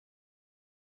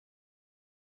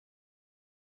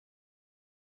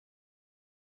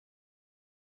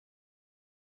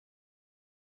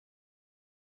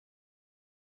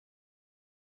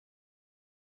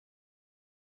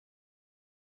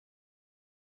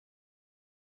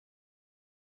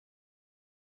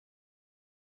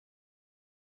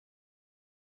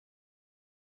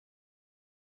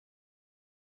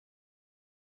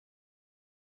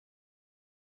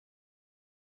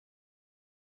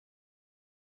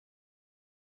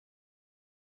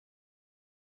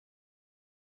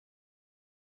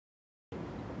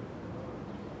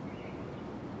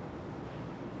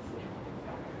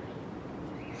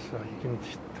So you can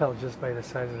tell just by the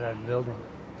size of that building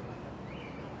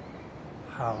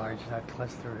how large that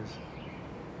cluster is.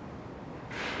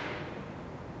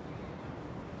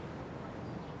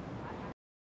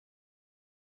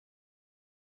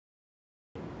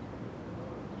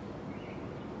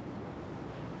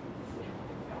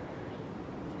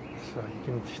 So you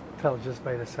can tell just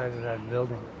by the size of that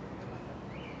building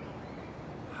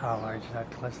how large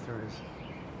that cluster is.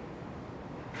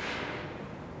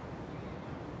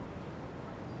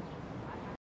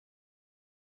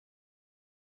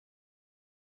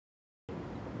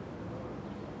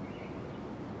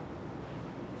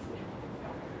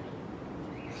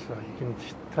 So you can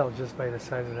tell just by the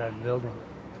size of that building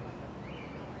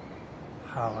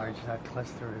how large that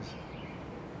cluster is.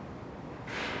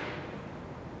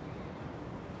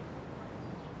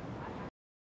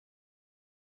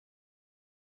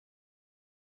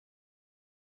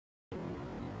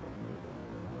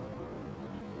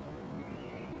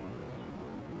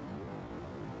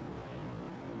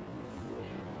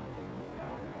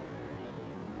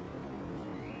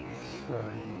 So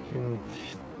you can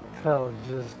tell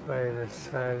just by the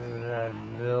size of that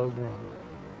building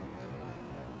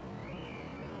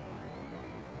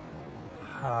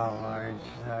how large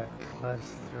that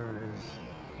cluster is.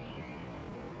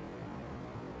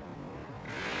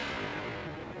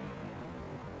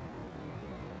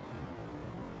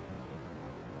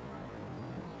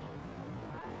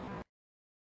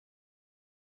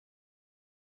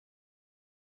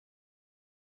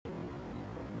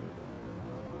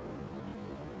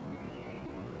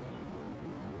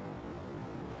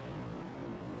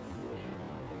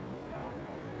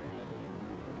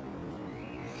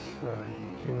 So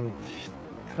you can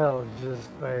tell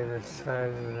just by the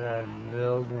size of that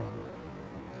building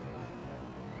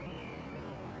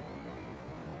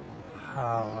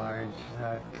how large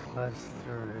that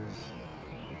cluster is.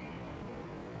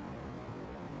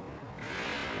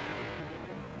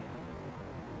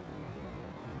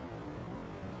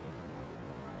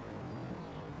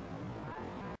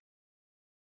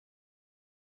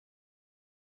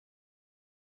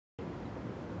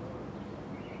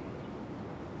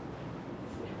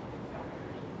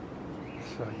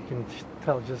 So you can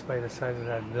tell just by the size of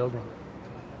that building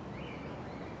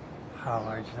how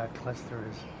large that cluster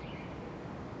is.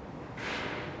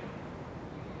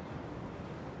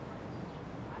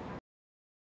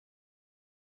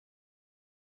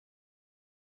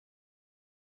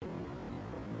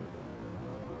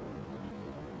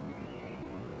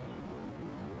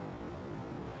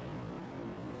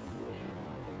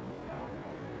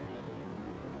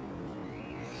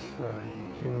 So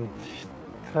you can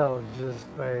tell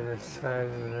just by the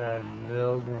size of that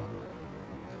building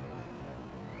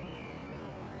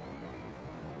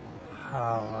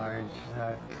how large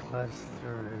that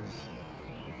cluster is.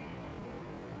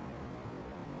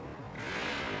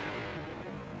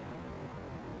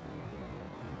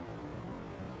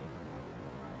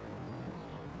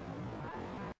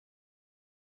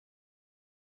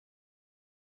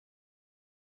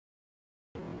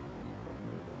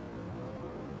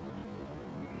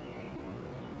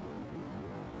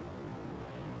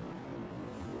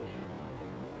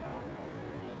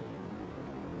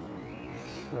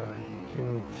 So you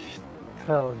can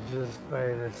tell just by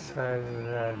the size of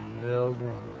that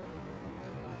building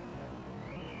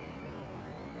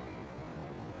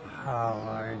how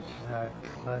large that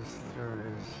cluster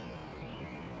is.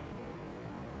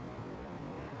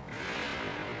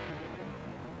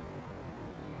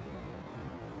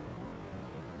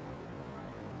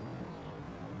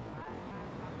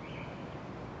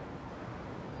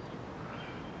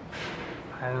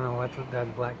 I don't know what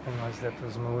that black thing was that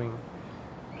was moving.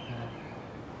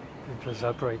 It was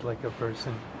upright like a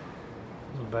person,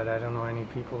 but I don't know any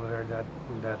people that are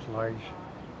that large,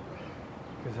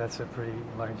 because that's a pretty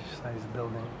large sized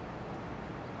building.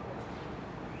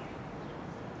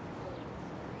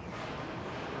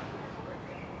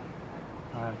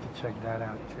 I'll have to check that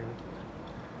out too.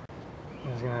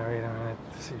 I'm just gonna wait a minute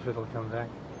to see if it'll come back.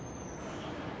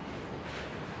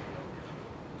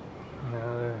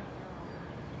 Another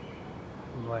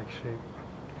black shape.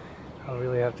 I'll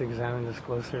really have to examine this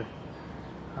closer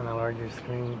on a larger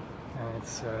screen, and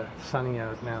it's sunny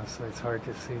out now, so it's hard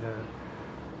to see the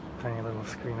tiny little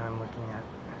screen I'm looking at.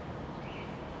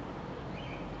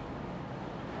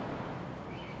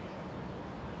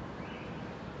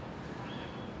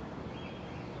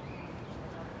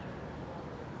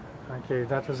 Okay,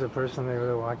 that was a person. They would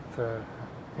have walked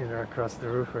either across the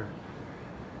roof or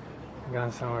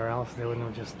gone somewhere else. They wouldn't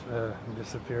have just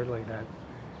disappeared like that.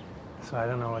 So I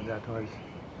don't know what that was.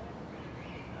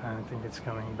 I don't think it's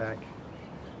coming back.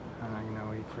 I'm not going to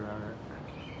wait forever.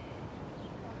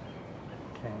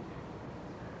 Okay.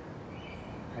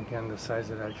 Again, the size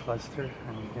of that cluster,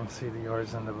 and you can see the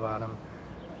orbs on the bottom,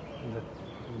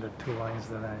 the two lines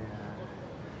that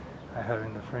I have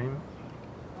in the frame.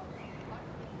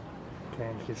 Okay,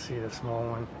 you can see the small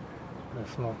one, the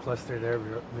small cluster there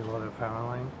below the power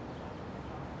line.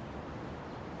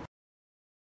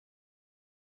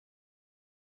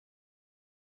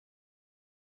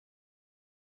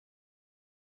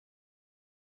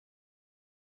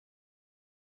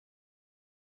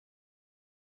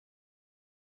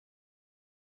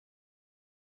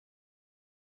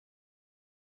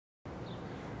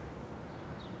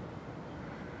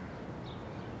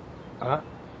 Ah,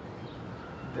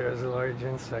 there's a large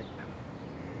insect.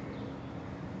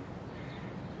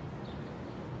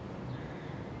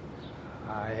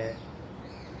 I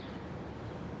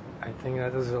think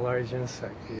that is a large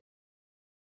insect.